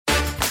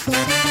Welcome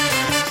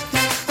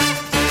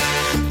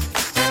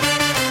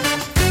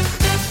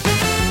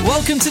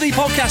to the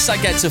podcast that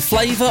gets a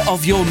flavour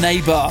of your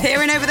neighbour.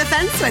 Peering over the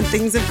fence when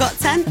things have got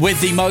tense. With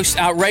the most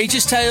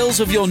outrageous tales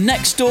of your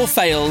next door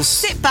fails.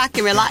 Sit back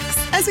and relax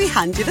as we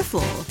hand you the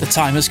floor. The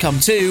time has come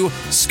to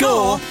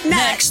Score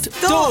Next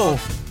Door.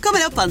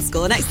 Coming up on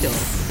Score Next Door.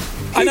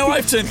 I know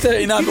I've turned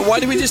 39, but why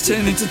did we just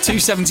turn into two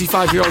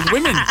 75-year-old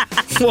women?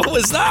 What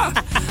was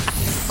that?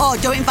 Oh,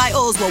 don't invite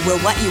us, well, we'll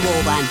wet you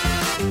all then.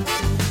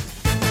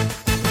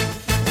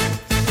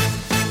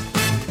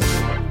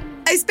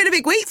 It's been a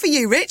big week for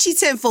you, Rich. You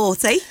turned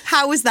 40.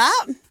 How was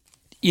that?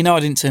 You know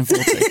I didn't turn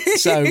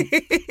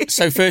 40.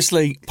 So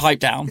firstly, pipe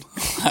down.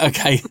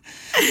 Okay.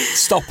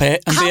 Stop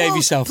it and behave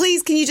yourself.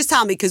 Please, can you just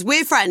tell me, because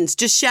we're friends,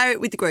 just share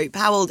it with the group.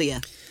 How old are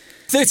you?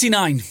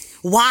 39.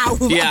 Wow,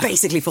 Yeah.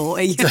 Basically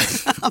 40.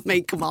 I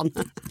mean, come on.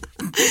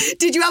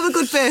 Did you have a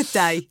good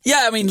birthday?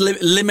 Yeah, I mean,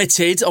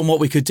 limited on what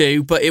we could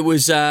do, but it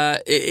was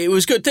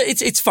good.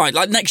 It's fine.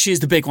 Like, next year's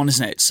the big one,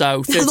 isn't it?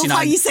 So 39. I love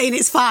how you're saying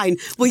it's fine.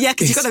 Well, yeah,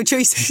 because you've got no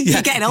choice. Yeah.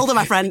 You're getting older,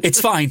 my friend.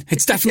 It's fine.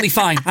 It's definitely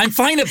fine. I'm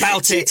fine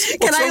about it.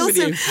 What's wrong with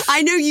you?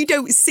 I know you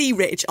don't see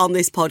Rich on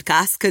this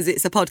podcast because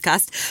it's a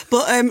podcast,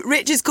 but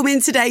Rich has come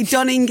in today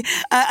donning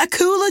a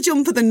cooler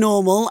jumper than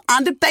normal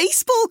and a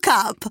baseball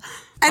cap.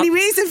 Any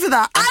reason for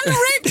that? And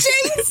ripped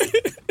jeans!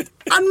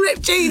 And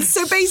ripped jeans.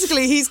 So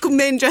basically, he's come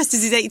in dressed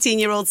as his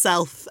 18-year-old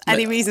self.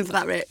 Any reason for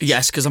that, Rich?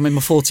 Yes, because I'm in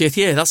my 40th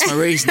year. That's my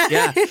reason.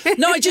 Yeah.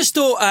 No, I just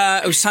thought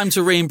it was time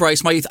to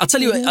re-embrace my youth. I'll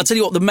tell you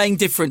what. The main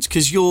difference,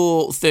 because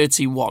you're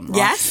 31, right?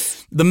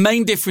 Yes. The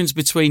main difference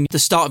between the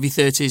start of your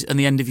 30s and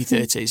the end of your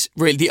 30s,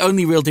 really, the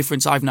only real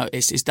difference I've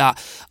noticed is that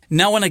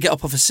now when I get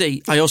up off a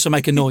seat, I also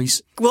make a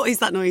noise. What is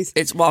that noise?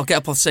 I'll get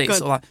up off the seat. It's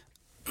sort of like.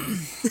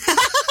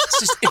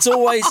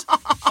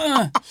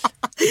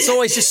 It's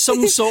always just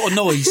some sort of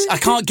noise. I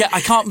can't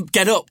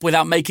get up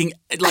without making,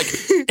 like,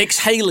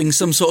 exhaling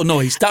some sort of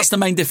noise. That's the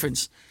main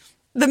difference.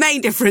 The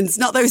main difference,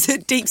 not those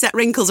deep set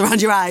wrinkles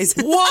around your eyes.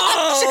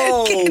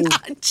 Whoa!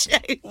 I'm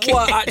joking.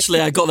 Well,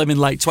 actually, I got them in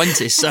late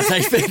 20s, so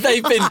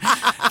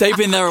they've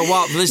been there a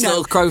while. These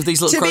little crow things.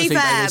 To be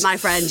fair, my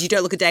friend, you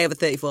don't look a day over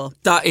 34.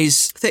 That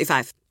is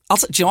 35. Do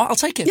you know what? I'll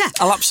take it. Yeah.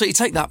 I'll absolutely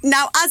take that.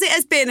 Now, as it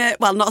has been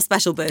not a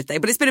special birthday,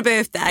 but it's been a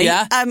birthday.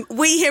 Yeah.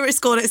 We here at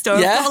Score Next Door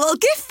have got a little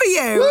gift for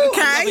you. Woo,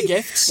 okay. I love the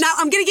gifts. Now,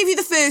 I'm going to give you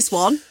the first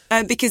one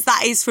because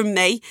that is from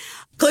me.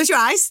 Close your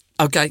eyes.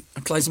 Okay,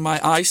 I'm closing my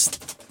eyes.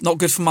 Not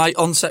good for my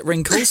onset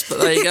wrinkles,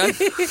 but there you go.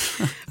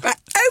 Right,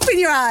 open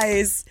your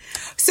eyes.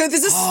 So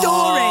there's a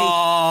story.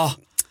 Oh,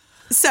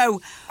 So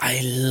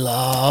I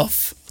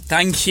love.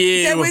 Thank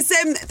you. there was.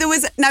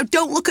 Now,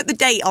 don't look at the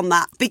date on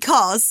that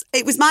because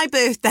it was my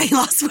birthday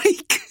last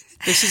week.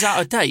 This is out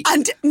of date.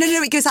 And no,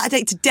 it goes out of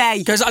date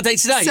today. Goes out of date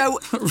today. So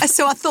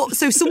I thought,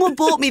 someone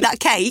bought me that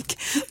cake,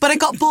 but I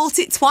got bought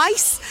it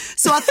twice.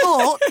 So I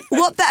thought,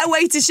 what better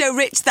way to show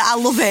Rich that I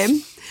love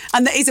him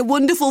and that he's a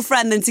wonderful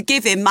friend than to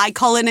give him my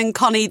Colin and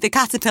Connie the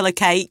Caterpillar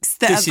cakes,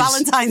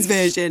 Valentine's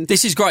version.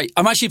 This is great.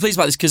 I'm actually pleased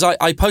about this because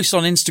I posted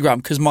on Instagram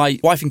because my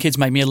wife and kids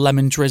made me a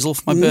lemon drizzle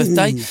for my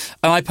birthday.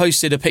 And I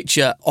posted a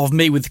picture of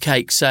me with the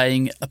cake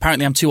saying,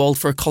 apparently I'm too old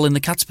for a Colin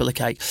the Caterpillar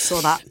cake. Saw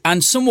that.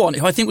 And someone,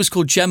 who I think was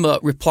called Gemma,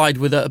 replied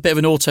with a bit of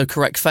an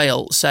autocorrect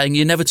fail saying,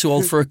 you're never too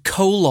old for a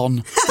colon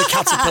the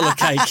Caterpillar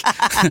cake.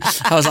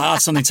 I was like,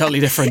 that's something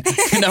totally different.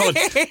 You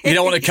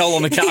don't want a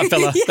colon the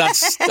Caterpillar. Yeah.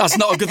 That's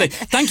not a good thing.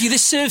 Thank you.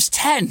 This serves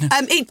 10.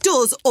 It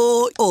does,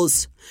 or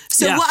us.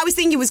 So what I was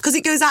thinking was, because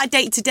it goes out of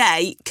date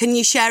today, can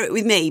you share it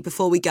with me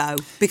before we go?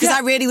 Because I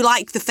really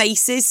like the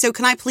faces, so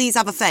can I please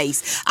have a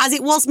face? As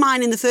it was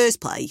mine in the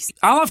first place.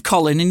 I'll have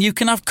Colin and you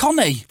can have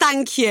Connie.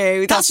 Thank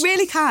you. That's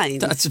really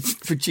kind. That's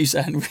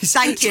producer Henry.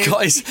 Thank you.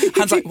 Got his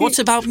hands like, what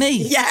about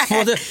me? Yeah.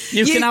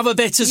 You can have a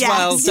bit as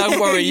well. Don't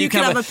worry. You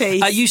can have a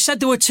piece. You said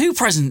there were 2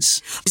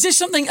 presents. Is this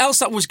something else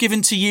that was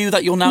given to you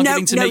that you're now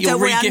giving to me? You're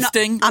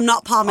re-gifting? I'm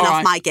not palming off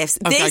right. my gifts.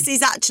 Okay. This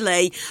is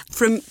actually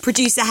from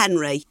producer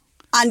Henry.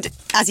 And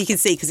as you can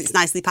see, because it's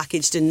nicely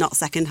packaged and not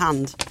second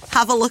hand.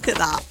 Have a look at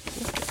that.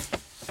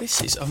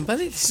 This is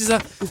unbelievable.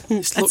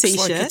 This looks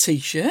t-shirt. like a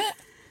t-shirt.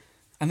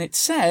 And it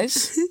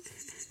says...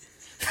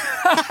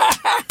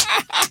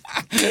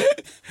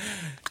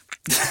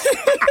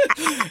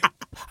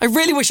 I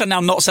really wish I'd now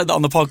not said that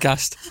on the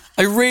podcast.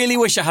 I really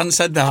wish I hadn't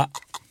said that.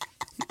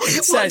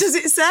 What does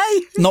it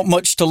say? Not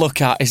much to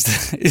look at is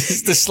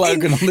the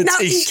slogan on the now,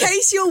 t-shirt. In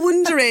case you're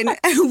wondering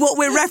what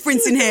we're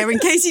referencing here, in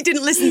case you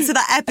didn't listen to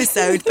that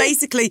episode,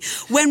 basically,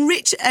 when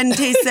Rich and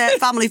his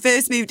family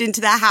first moved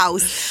into their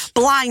house,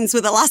 blinds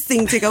were the last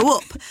thing to go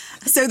up.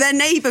 So their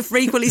neighbour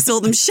frequently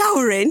saw them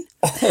showering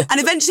and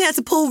eventually had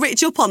to pull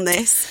Rich up on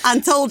this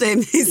and told him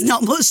it's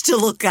not much to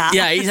look at.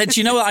 Yeah, he said,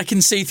 do you know what I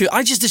can see through?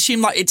 I just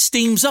assume like it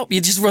steams up.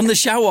 You just run the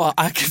shower.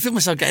 I can feel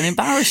myself getting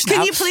embarrassed now.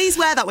 Can you please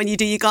wear that when you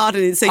do your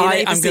gardening so your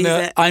neighbours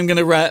I'm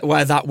gonna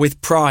wear that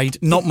with pride.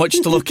 Not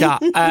much to look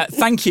at.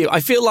 Thank you. I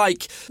feel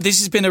like this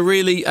has been a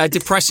really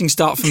depressing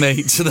start for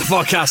me to the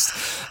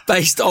podcast,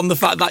 based on the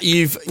fact that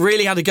you've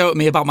really had a go at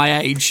me about my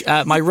age,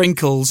 my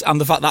wrinkles, and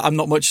the fact that I'm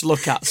not much to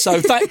look at.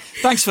 So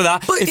thanks for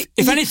that.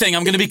 If anything,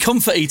 I'm going to be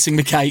comfort eating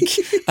the cake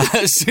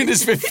as soon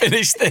as we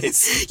finish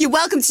this. You're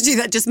welcome to do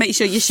that. Just make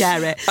sure you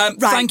share it. Right.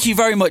 Thank you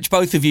very much,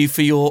 both of you,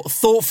 for your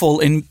thoughtful,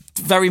 in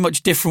very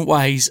much different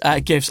ways,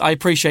 gifts. I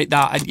appreciate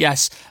that. And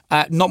yes,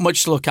 not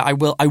much to look at. I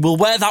will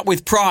wear that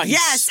with pride.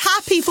 Yes,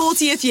 happy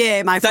 40th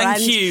year, my friend.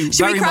 Thank you Should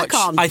very we crack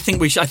much. on? I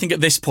think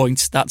at this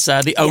point that's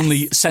the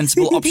only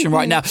sensible option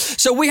right now.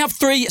 So we have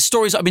 3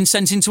 stories that have been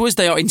sent in to us.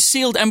 They are in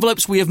sealed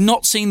envelopes. We have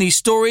not seen these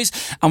stories,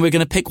 and we're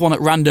going to pick one at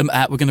random.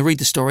 We're going to read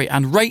the story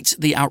and rate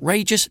the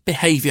outrageous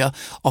behaviour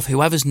of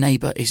whoever's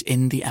neighbour is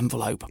in the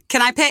envelope.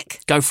 Can I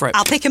pick? Go for it.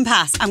 I'll pick and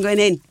pass. I'm going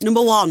in.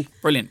 Number 1.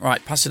 Brilliant.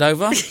 Right, pass it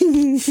over.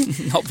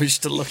 Not much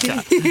to look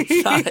at.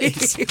 That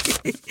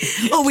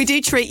is... Oh, we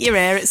do treat you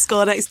here at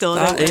Score Next Door,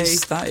 don't we?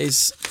 That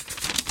is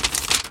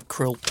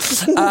cruel.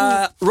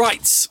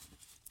 Right,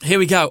 here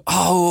we go.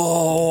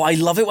 Oh, I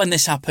love it when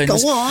this happens.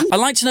 Go on. I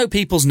like to know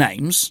people's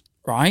names,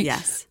 right?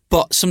 Yes.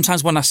 But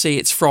sometimes when I see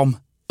it's from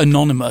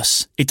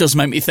anonymous, it does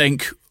make me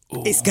think...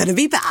 Ooh. It's going to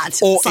be bad.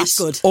 Or it's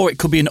good. Or it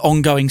could be an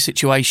ongoing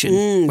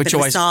situation. Which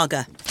always...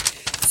 saga.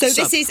 So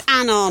this is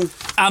Anon.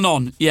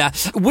 Anon, yeah.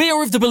 We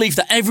are of the belief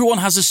that everyone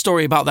has a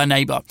story about their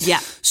neighbour. Yeah.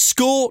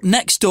 Score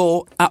next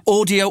door at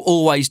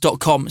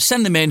audioalways.com.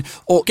 Send them in,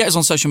 or get us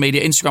on social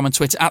media, Instagram and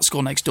Twitter at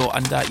Score Next Door,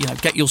 and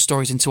get your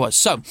stories into us.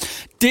 So,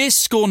 dear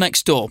Score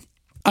Next Door,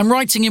 I'm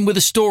writing in with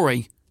a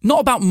story, not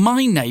about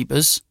my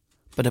neighbours,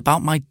 but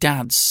about my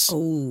dad's.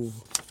 Oh.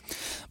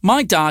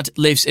 My dad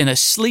lives in a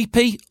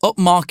sleepy,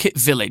 upmarket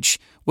village,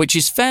 which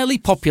is fairly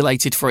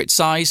populated for its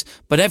size,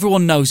 but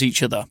everyone knows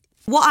each other.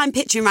 What I'm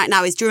picturing right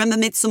now is, do you remember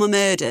Midsummer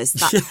Murders?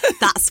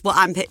 That's what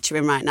I'm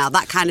picturing right now,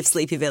 that kind of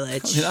sleepy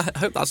village. I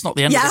hope that's not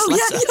the end of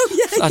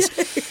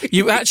this letter.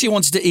 You actually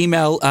wanted to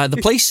email the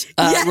police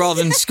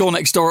rather than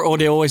scorenextdoor at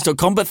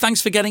audioalways.com, but thanks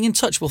for getting in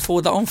touch. We'll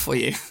forward that on for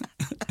you.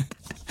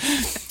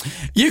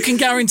 You can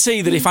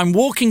guarantee that if I'm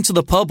walking to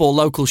the pub or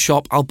local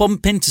shop, I'll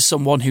bump into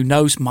someone who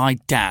knows my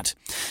dad.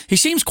 He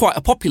seems quite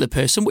a popular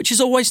person, which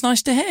is always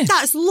nice to hear.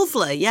 That's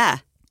lovely, yeah.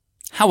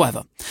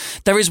 However,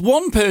 there is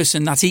one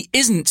person that he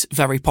isn't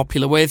very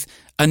popular with,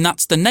 and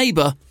that's the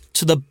neighbour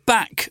to the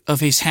back of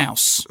his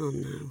house. Oh,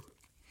 no.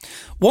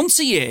 Once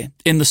a year,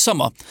 in the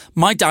summer,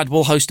 my dad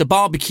will host a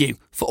barbecue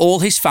for all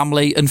his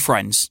family and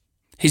friends.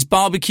 His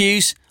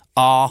barbecues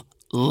are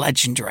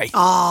legendary.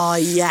 Oh,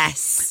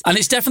 yes. And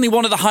it's definitely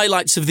one of the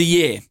highlights of the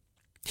year.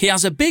 He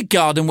has a big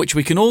garden which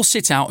we can all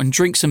sit out and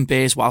drink some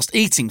beers whilst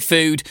eating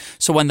food,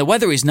 so when the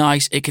weather is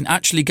nice, it can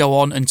actually go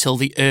on until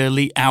the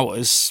early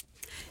hours.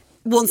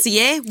 Once a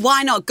year,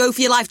 why not? Go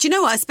for your life. Do you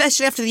know what?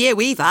 Especially after the year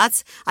we've had.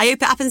 I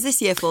hope it happens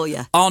this year for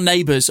you. Our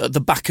neighbours at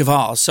the back of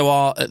ours,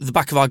 at the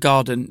back of our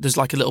garden, there's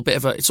like a little bit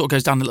of it sort of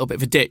goes down a little bit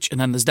of a ditch, and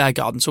then there's their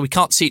garden. So we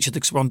can't see each other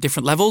because we're on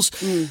different levels.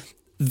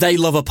 They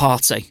love a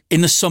party,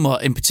 in the summer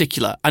in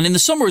particular. And in the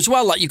summer as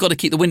well, you've got to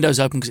keep the windows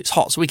open because it's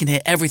hot, so we can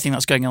hear everything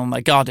that's going on in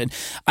their garden.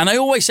 And I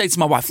always say to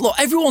my wife, look,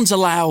 everyone's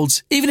allowed,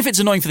 even if it's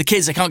annoying for the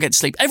kids, they can't get to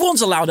sleep,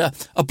 everyone's allowed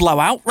a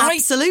blowout, right?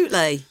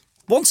 Absolutely.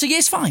 Once a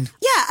year's fine.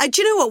 Yeah,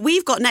 do you know what?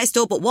 We've got next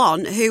door but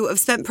one who have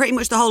spent pretty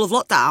much the whole of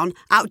lockdown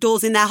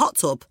outdoors in their hot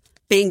tub,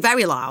 being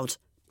very loud.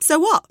 So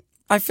what?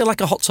 I feel like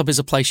a hot tub is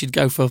a place you'd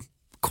go for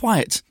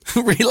quiet,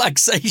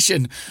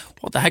 relaxation.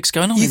 What the heck's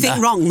going on You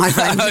think wrong, my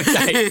friend.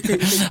 Okay.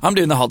 I'm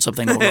doing the hot tub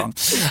thing all wrong.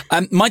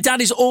 My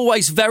dad is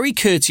always very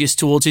courteous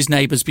towards his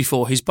neighbours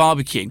before his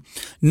barbecue.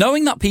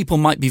 Knowing that people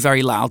might be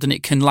very loud and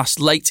it can last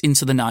late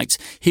into the night,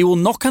 he will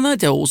knock on their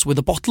doors with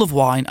a bottle of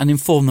wine and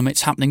inform them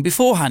it's happening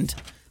beforehand.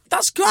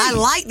 That's great. I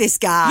like this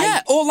guy.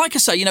 Yeah, or like I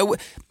say,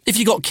 if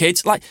you got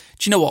kids, do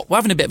you know what? We're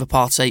having a bit of a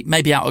party,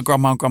 maybe out at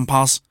Grandma and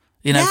Grandpa's,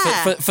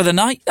 for the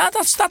night.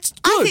 That's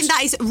good. I think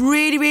that is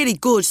really, really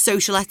good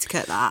social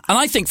etiquette, that. And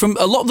I think from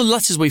a lot of the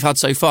letters we've had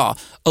so far,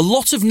 a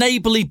lot of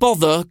neighbourly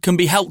bother can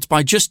be helped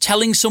by just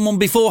telling someone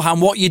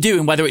beforehand what you're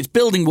doing, whether it's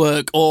building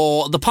work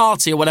or the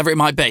party or whatever it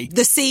might be.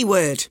 The C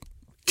word.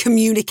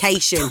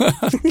 Communication.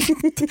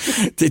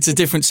 It's a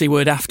different C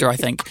word after, I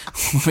think,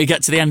 when we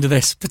get to the end of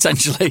this,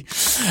 potentially.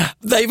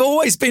 They've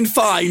always been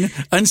fine,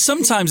 and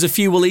sometimes a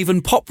few will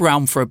even pop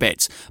round for a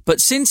bit. But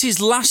since his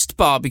last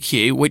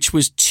barbecue, which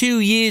was 2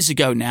 years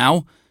ago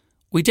now,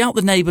 we doubt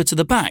the neighbour to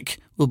the back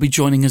will be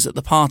joining us at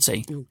the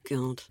party. Oh,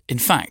 God. In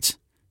fact,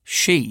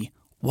 she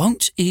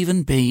won't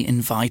even be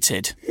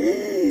invited.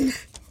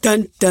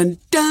 Dun, dun,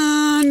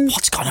 dun.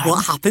 What's going on?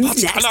 What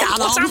happens next, Alan?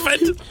 What's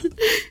happened?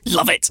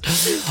 Love it.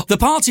 The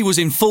party was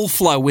in full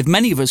flow, with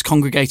many of us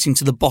congregating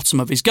to the bottom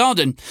of his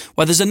garden,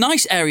 where there's a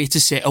nice area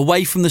to sit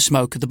away from the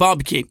smoke of the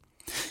barbecue.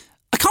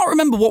 I can't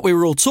remember what we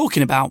were all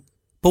talking about,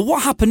 but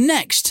what happened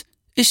next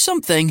is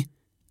something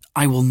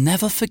I will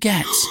never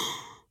forget.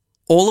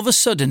 All of a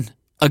sudden,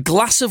 a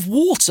glass of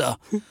water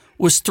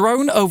was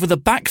thrown over the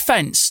back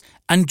fence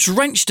and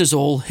drenched us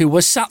all who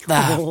were sat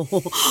there.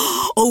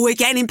 Oh, we're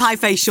getting in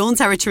Pie-Face Sean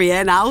territory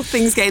here now.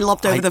 Things getting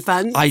lobbed over the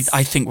fence.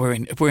 I think we're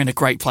in a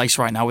great place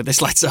right now with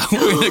this letter.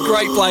 We're in a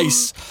great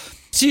place.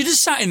 So you're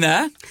just sat in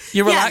there,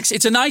 you're relaxed,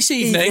 it's a nice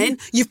evening.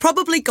 You've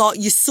probably got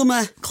your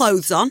summer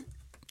clothes on,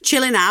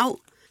 chilling out.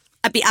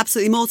 I'd be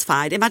absolutely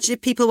mortified. Imagine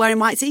if people were wearing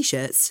white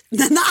T-shirts.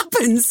 Then that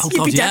happens.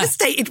 You'd be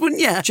devastated, wouldn't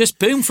you? Just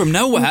boom, from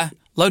nowhere,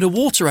 load of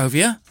water over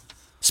you.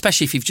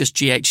 Especially if you've just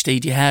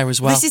GHD'd your hair as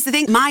well. This is the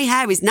thing. My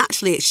hair is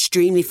naturally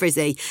extremely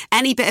frizzy.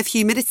 Any bit of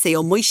humidity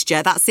or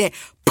moisture, that's it.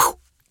 Poof.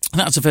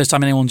 That's the first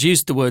time anyone's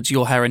used the words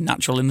your hair and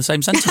natural in the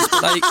same sentence.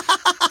 But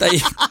there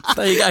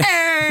you go.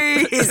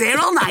 Hey, he's here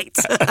all night.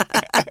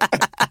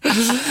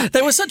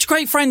 They were such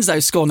great friends,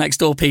 those Score Next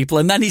Door people,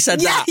 and then he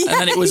said that, and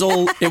then it was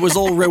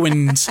all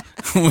ruined.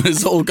 It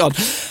was all gone.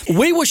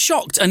 We were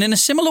shocked, and in a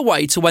similar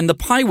way to when the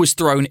pie was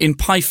thrown in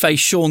Pie-Face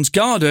Sean's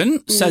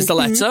garden, says the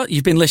letter.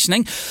 You've been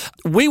listening.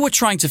 We were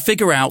trying to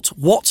figure out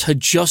what had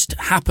just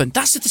happened.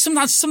 That's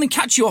something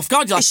catch you off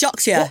guard. You're like, it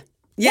shocks you. What?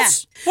 Yeah.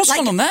 What's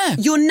going on there?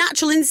 Your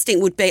natural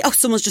instinct would be,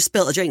 someone's just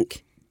spilt a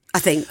drink. I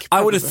think. Probably.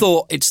 I would have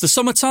thought it's the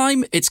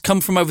summertime. It's come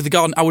from over the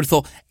garden. I would have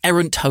thought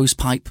errant hose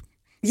pipe.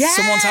 Yes.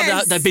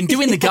 Someone's they've been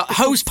doing the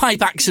hose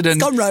pipe accident.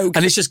 It's gone rogue.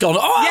 And it's just gone,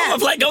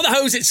 I've let go of the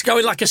hose. It's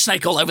going like a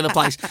snake all over the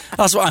place.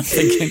 That's what I'm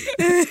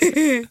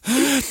thinking.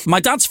 My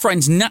dad's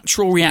friend's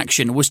natural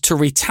reaction was to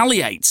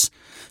retaliate.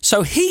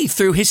 So he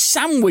threw his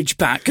sandwich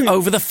back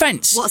over the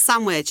fence. What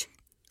sandwich?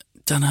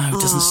 Don't know,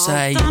 doesn't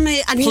say. Damn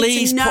it, I need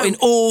Please to know put in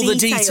all the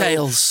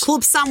details.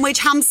 Club sandwich,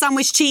 ham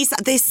sandwich, cheese.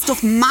 This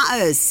stuff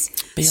matters.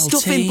 BLT.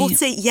 Stuffing,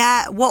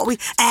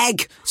 butter,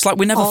 egg. It's like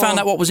we never found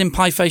out what was in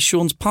Pie-Face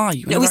Sean's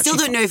pie. We still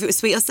don't know if it was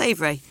sweet or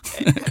savoury.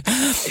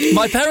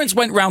 My parents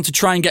went round to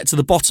try and get to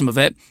the bottom of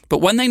it, but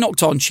when they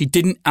knocked on, she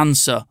didn't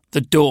answer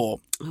the door.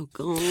 Oh,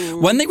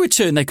 God. When they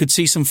returned, they could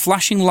see some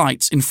flashing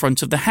lights in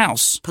front of the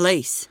house.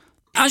 Police.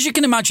 As you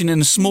can imagine, in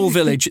a small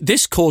village,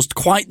 this caused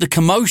quite the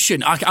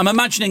commotion. I'm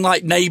imagining,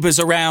 like, neighbours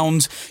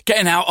around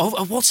getting out.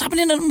 Oh, what's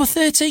happening at number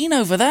 13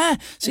 over there?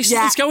 See,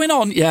 something's going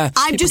on. Yeah,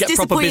 I'm just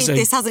disappointed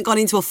this hasn't gone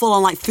into a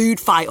full-on, like, food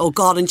fight or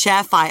garden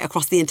chair fight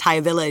across the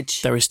entire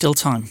village. There is still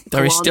time.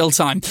 There is still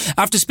time.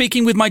 After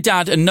speaking with my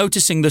dad and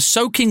noticing the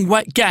soaking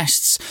wet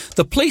guests,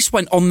 the police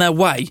went on their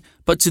way.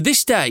 But to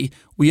this day,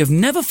 we have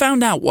never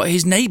found out what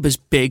his neighbour's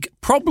big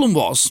problem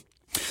was.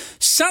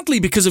 Sadly,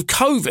 because of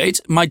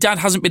COVID, my dad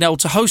hasn't been able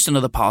to host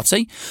another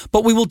party,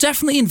 but we will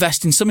definitely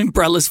invest in some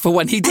umbrellas for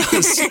when he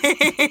does.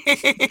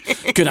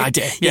 Good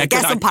idea. Yeah,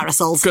 get some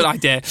parasols. Good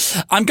idea.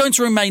 I'm going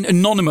to remain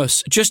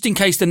anonymous just in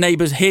case the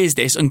neighbour hears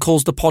this and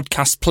calls the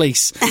podcast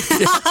police.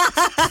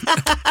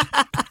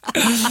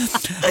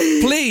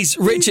 Please,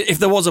 Richard, if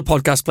there was a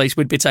podcast police,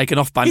 we'd be taken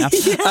off by now.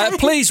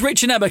 Please,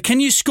 Rich and Emma, can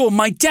you score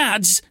my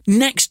dad's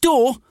next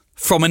door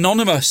from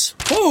Anonymous?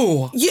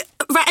 Oh.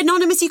 Right,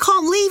 Anonymous, you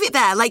can't leave it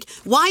there. Like,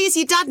 why has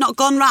your dad not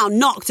gone round,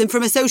 knocked, and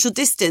from a social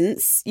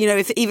distance, even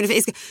if it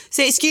is...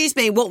 Say, excuse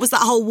me, what was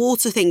that whole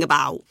water thing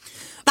about?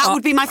 That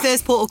would be my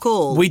first port of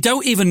call. We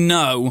don't even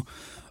know...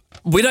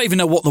 We don't even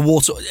know what the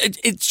water...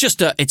 It's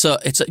just a... Do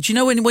you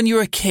know when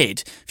you're a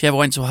kid, if you ever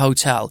went to a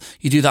hotel,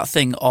 you do that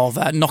thing of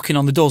knocking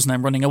on the doors and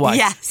then running away?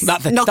 Yes.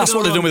 That thing. That's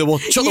what they're doing with the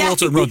water. Shut the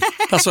water and run.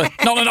 That's right.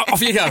 No,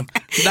 off you go.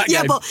 That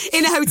game. But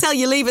in a hotel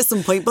you leave at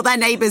some point, but they're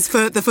neighbours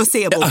for the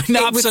foreseeable.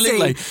 No,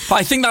 absolutely. But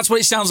I think that's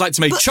what it sounds like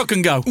to me. Chuck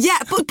and go. Yeah,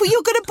 but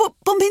you're going to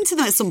bump into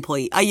them at some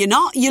point, are you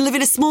not? You live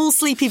in a small,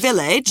 sleepy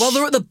village. Well,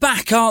 they're at the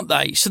back, aren't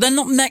they? So they're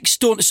not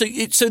next door. So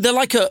they're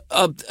like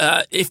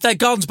if their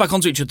gardens back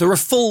onto each other, they're a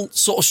full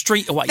sort of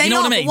street away. You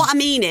know what I mean? What I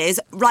mean is,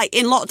 right,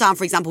 in lockdown,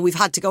 for example, we've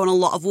had to go on a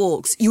lot of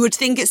walks. You would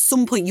think at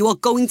some point you are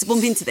going to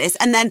bump into this,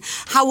 and then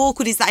how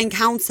awkward is that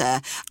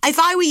encounter? If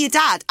I were your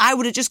dad, I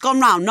would have just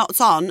gone round,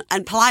 knocked on,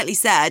 and politely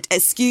said,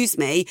 excuse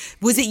me,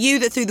 was it you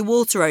that threw the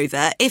water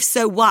over? If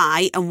so,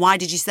 why? And why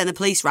did you send the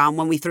police round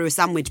when we threw a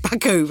sandwich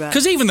back over?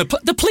 Because even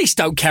the police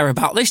don't care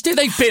about this, do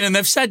they? They've been and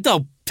they've said,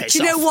 do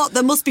you know what?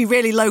 There must be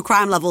really low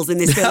crime levels in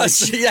this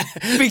village. Yeah.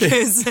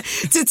 Because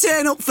to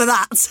turn up for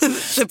that,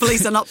 the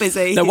police are not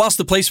busy. No, whilst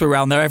the police were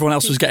around there, everyone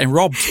else was getting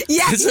robbed.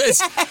 Yes.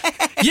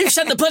 You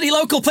sent the bloody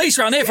local police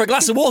around here for a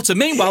glass of water.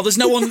 Meanwhile, there's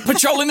no one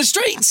patrolling the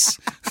streets.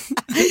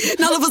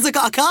 None of us have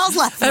got our cars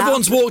left.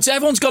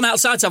 Everyone's gone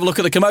outside to have a look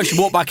at the commotion,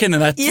 walked back in,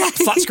 and their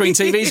flat screen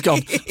TV's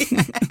gone.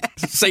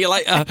 See you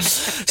later.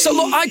 So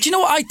look, do you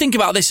know what I think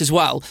about this as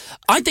well?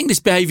 I think this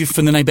behaviour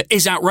from the neighbour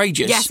is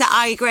outrageous. Yes,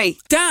 I agree.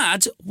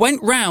 Dad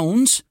went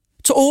round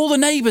to all the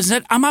neighbours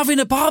and said, I'm having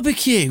a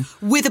barbecue.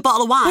 With a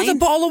bottle of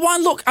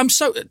wine? Look, I'm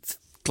so...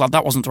 Glad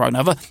that wasn't thrown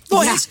over.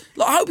 Look,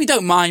 I hope you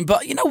don't mind,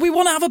 but, we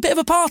want to have a bit of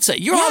a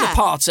party. You're at a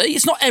party.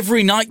 It's not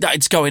every night that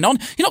it's going on.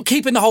 You're not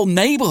keeping the whole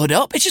neighbourhood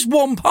up. It's just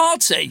one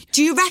party.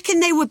 Do you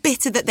reckon they were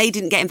bitter that they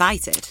didn't get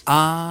invited?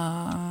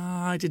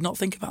 I did not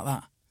think about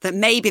that. That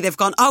maybe they've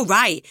gone, oh,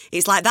 right,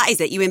 it's like that,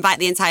 is it? You invite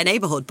the entire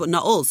neighbourhood, but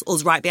not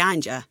us right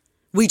behind you.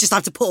 We just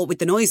have to put up with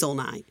the noise all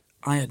night.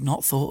 I had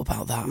not thought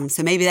about that.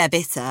 So maybe they're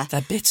bitter. They're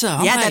bitter,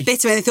 aren't they? Yeah, they're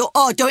bitter. And they thought,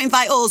 don't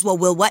invite us. Well,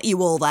 we'll wet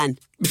you all then.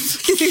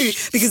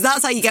 Because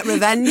that's how you get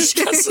revenge.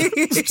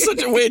 That's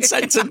such a weird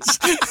sentence.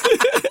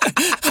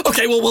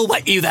 Okay, well, we'll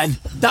wet you then.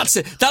 That's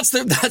it.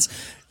 That's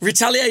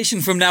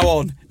retaliation from now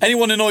on.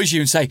 Anyone annoys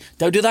you and say,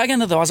 don't do that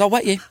again, otherwise I'll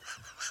wet you.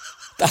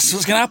 That's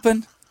what's going to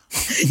happen.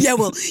 Yeah,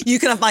 well, you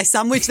can have my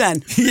sandwich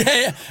then.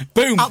 Yeah.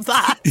 Boom. Up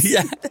that.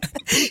 Yeah.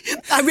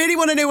 I really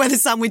want to know where the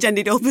sandwich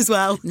ended up as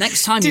well.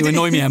 Next time you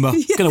annoy me, Emma,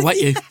 I'm going to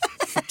wet you.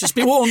 Just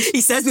be warned.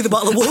 He says with a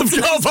bottle of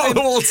water. I've got a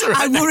bottle of water.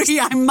 I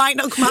worry I might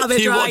not come out of it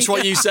You dry. watch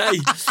what you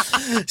say.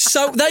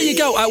 So there you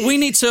go. We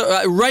need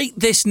to rate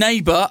this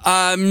neighbour.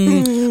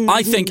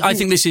 I think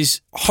this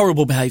is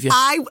horrible behaviour.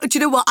 Do you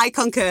know what? I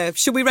concur.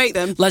 Should we rate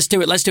them? Let's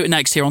do it. Let's do it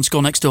next here on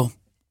Score Next Door.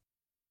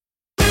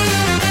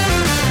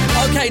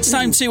 Okay, it's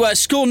time to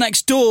Score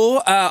Next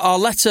Door. Our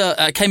letter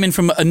came in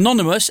from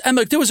Anonymous.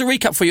 Emma, there was a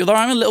recap for you, though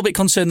I'm a little bit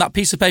concerned that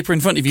piece of paper in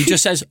front of you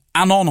just says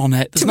Anon on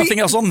it. There's nothing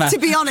else on there. To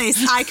be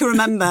honest, I can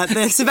remember.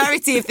 The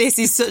severity of this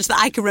is such that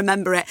I can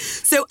remember it.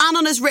 So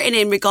Anon has written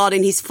in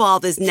regarding his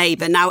father's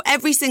neighbour. Now,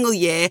 every single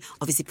year,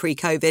 obviously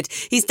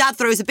pre-COVID, his dad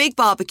throws a big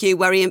barbecue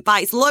where he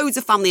invites loads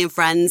of family and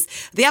friends.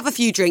 They have a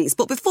few drinks,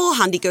 but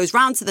beforehand he goes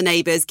round to the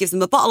neighbours, gives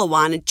them a bottle of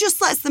wine and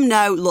just lets them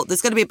know, look,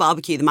 there's going to be a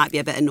barbecue, there might be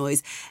a bit of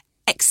noise.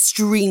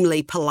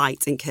 Extremely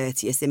polite and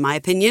courteous, in my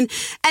opinion.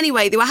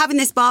 Anyway, they were having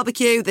this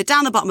barbecue. They're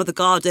down the bottom of the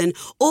garden.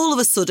 All of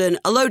a sudden,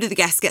 a load of the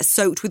guests get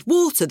soaked with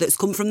water that's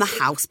come from the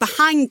house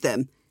behind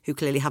them, who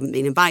clearly haven't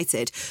been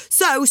invited.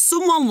 So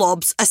someone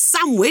lobs a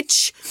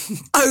sandwich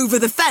over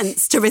the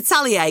fence to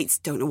retaliate.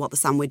 Don't know what the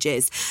sandwich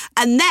is.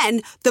 And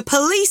then the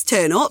police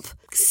turn up,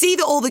 see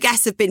that all the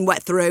guests have been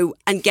wet through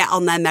and get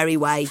on their merry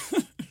way.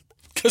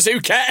 Because who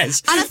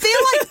cares? And I feel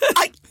like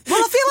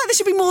there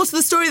should be more to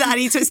the story that I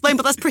need to explain,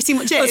 but that's pretty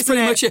much it. That's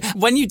pretty much it.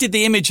 When you did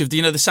the image of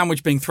the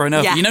sandwich being thrown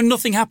over,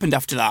 nothing happened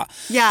after that.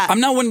 Yeah.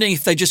 I'm now wondering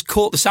if they just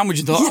caught the sandwich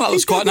and thought, oh, that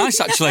looks quite nice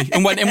actually,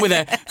 and went in with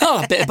it.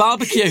 Oh, a bit of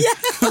barbecue.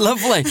 Yeah.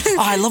 Lovely. Oh,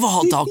 I love a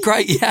hot dog.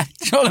 Great. Yeah.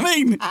 Do you know what I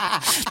mean?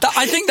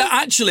 I think that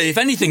actually, if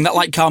anything, that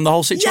calmed the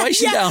whole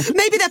situation down.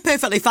 Maybe they're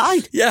perfectly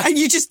fine. Yeah. And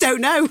you just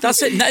don't know.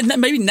 That's it.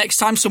 Maybe next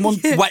time someone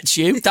wets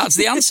you, that's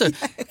the answer.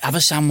 Have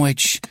a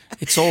sandwich.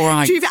 It's all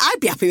right. I'd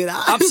be happy with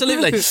that.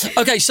 Absolutely.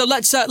 Okay, so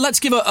let's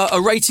give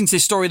a rating to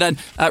this story then.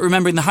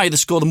 Remembering the higher the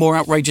score, the more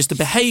outrageous the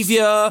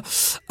behaviour.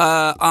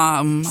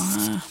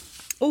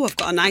 Oh, I've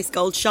got a nice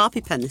gold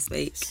Sharpie pen this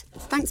week.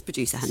 Thanks,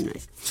 producer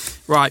Henry.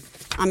 Right.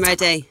 I'm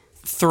ready.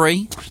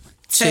 3,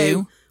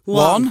 2,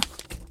 1.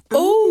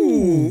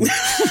 Ooh.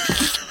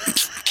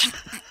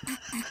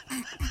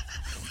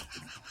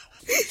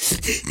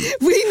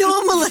 We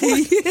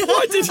normally.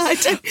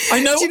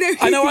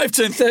 I know I've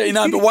turned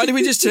 39, but why did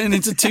we just turn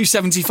into two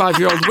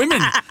 75-year-old women?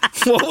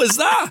 What was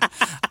that?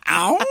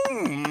 Ow.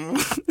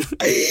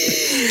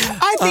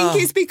 I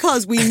think it's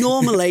because we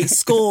normally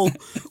score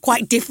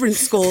quite different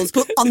scores,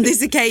 but on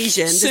this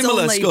occasion,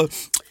 similar score.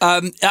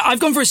 I've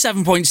gone for a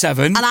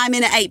 7.7. And I'm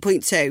in at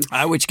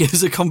 8.2. Which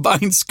gives a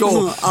combined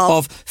score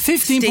of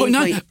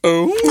 15.9.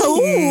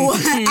 Oh,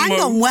 hang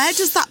on. Where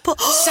does that put...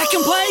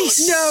 Second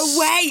place. No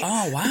way.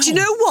 Oh, wow. Do you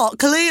know what?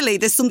 Clearly,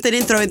 there's something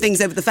in throwing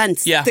things over the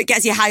fence that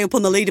gets you high up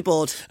on the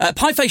leaderboard.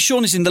 Pieface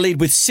Sean is in the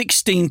lead with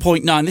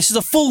 16.9. This is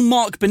a full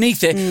mark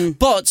beneath it,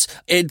 but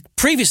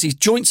previously,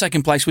 joint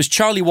second place was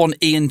Charlie 1,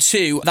 Ian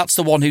 2. That's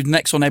the one who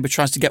next door neighbour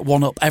tries to get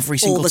one up every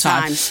single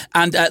time.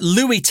 And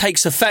Louis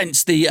takes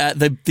offence,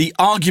 the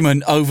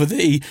argument over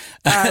the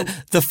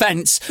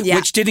fence,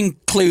 which did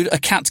include a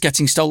cat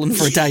getting stolen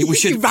for a day. We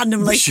should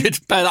randomly. We should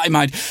bear that in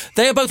mind.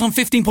 They are both on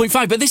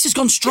 15.5, but this has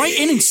gone straight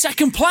in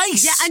second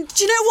place. Yeah, and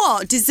do you know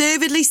what?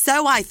 Deservedly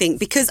so, I think,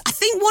 because I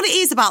think what it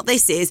is about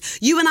this is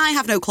you and I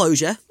have no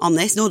closure on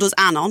this, nor does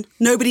Anon.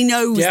 Nobody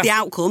knows the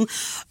outcome.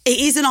 It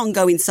is an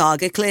ongoing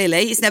saga,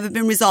 clearly. It's never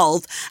been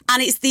resolved.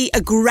 And it's the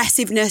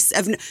aggressiveness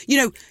of,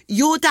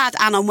 your dad,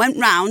 Anon, went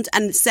round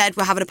and said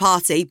we're having a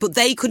party, but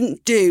they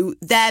couldn't do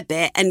their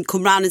bit and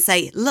come round and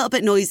say, a little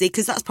bit noisy,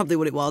 because that's probably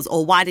what it was,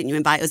 or why didn't you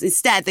invite us?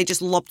 Instead, they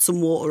just lobbed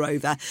some water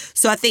over.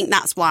 So I think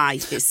that's why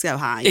it's so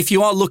high. If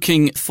you are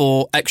looking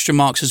for extra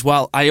marks as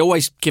well, I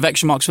always give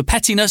extra marks for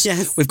pettiness.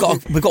 Yes. We've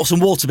got some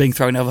water being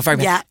thrown over, very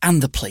bad.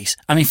 And the police.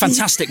 I mean,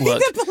 fantastic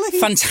work.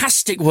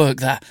 Fantastic work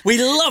there.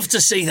 We love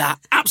to see that.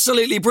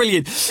 Absolutely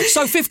brilliant.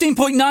 So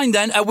 15.9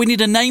 then, we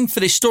need a name for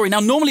this story. Now,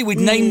 normally we'd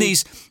name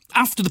these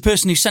after the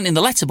person who sent in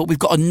the letter, but we've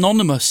got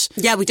Anonymous.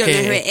 Yeah, we don't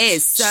know who it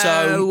is.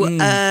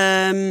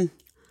 So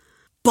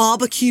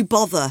barbecue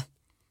bother.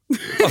 Is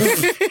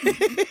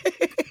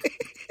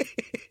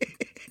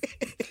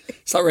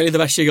that really the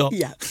best you got?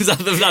 Yeah.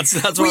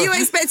 That's Were you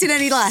expecting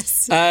any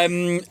less?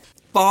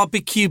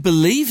 Barbecue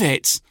believe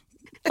it.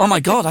 Oh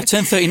my God, I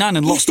turned 39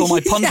 and lost all my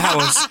pun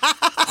powers.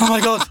 Oh my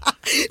God.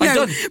 I'm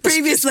done.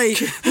 Previously,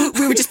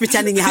 we were just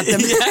pretending you had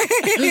them.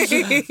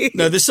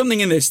 No, there's something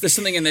in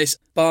this.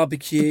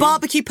 Barbecue.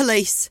 Barbecue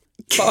police.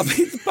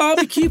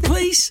 Barbecue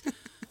police.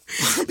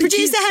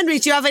 Producer Henry,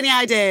 do you have any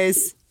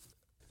ideas?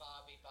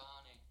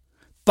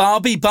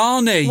 Barbie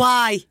Barney.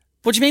 Why?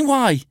 What do you mean,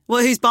 why?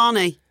 Well, who's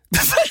Barney?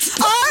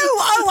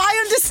 Oh, I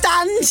understand.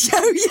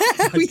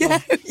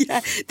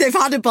 Yeah. They've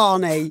had a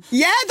Barney.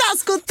 Yeah,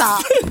 that's good,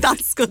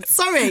 That's good.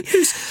 Sorry.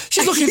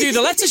 She's looking through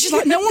the letters. She's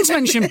like, no one's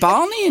mentioned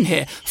Barney in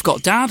here. I've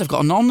got Dad, I've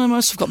got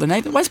Anonymous, I've got the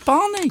neighbour. Where's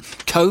Barney?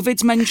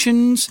 COVID's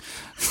mentioned.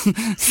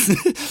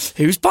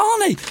 Who's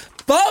Barney?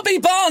 Barbie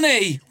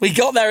Barney! We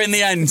got there in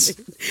the end.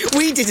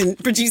 We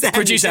didn't. Producer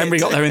Henry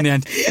got there in the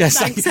end. Yes.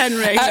 Thanks,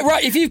 Henry.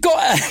 Right, if you've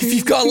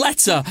got a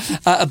letter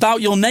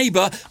about your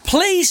neighbour,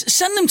 please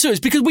send them to us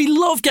because we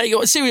love getting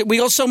your. Seriously, we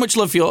got so much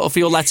love for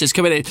your letters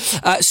coming in.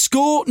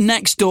 Score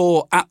next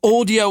door at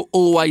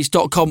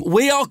audioalways.com.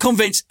 We are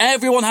convinced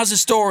everyone has a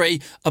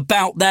story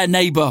about their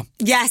neighbour.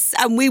 Yes,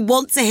 and we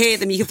want to hear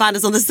them. You can find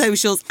us on the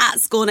socials at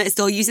Score Next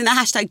Door using the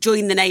hashtag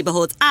Join the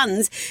Neighbourhood.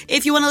 And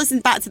if you want to listen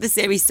back to the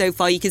series so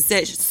far, you can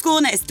search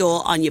Score Next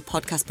Door on your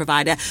podcast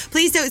provider.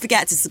 Please don't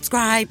forget to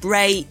subscribe,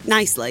 rate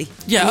nicely.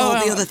 Yeah, and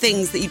all the other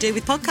things that you do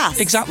with podcasts.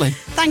 Exactly.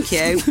 Thank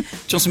you. Do you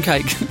want some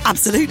cake?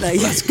 Absolutely.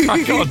 Let's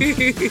crack on.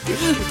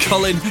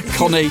 Colin,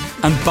 Connie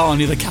and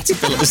Barney the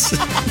Caterpillars.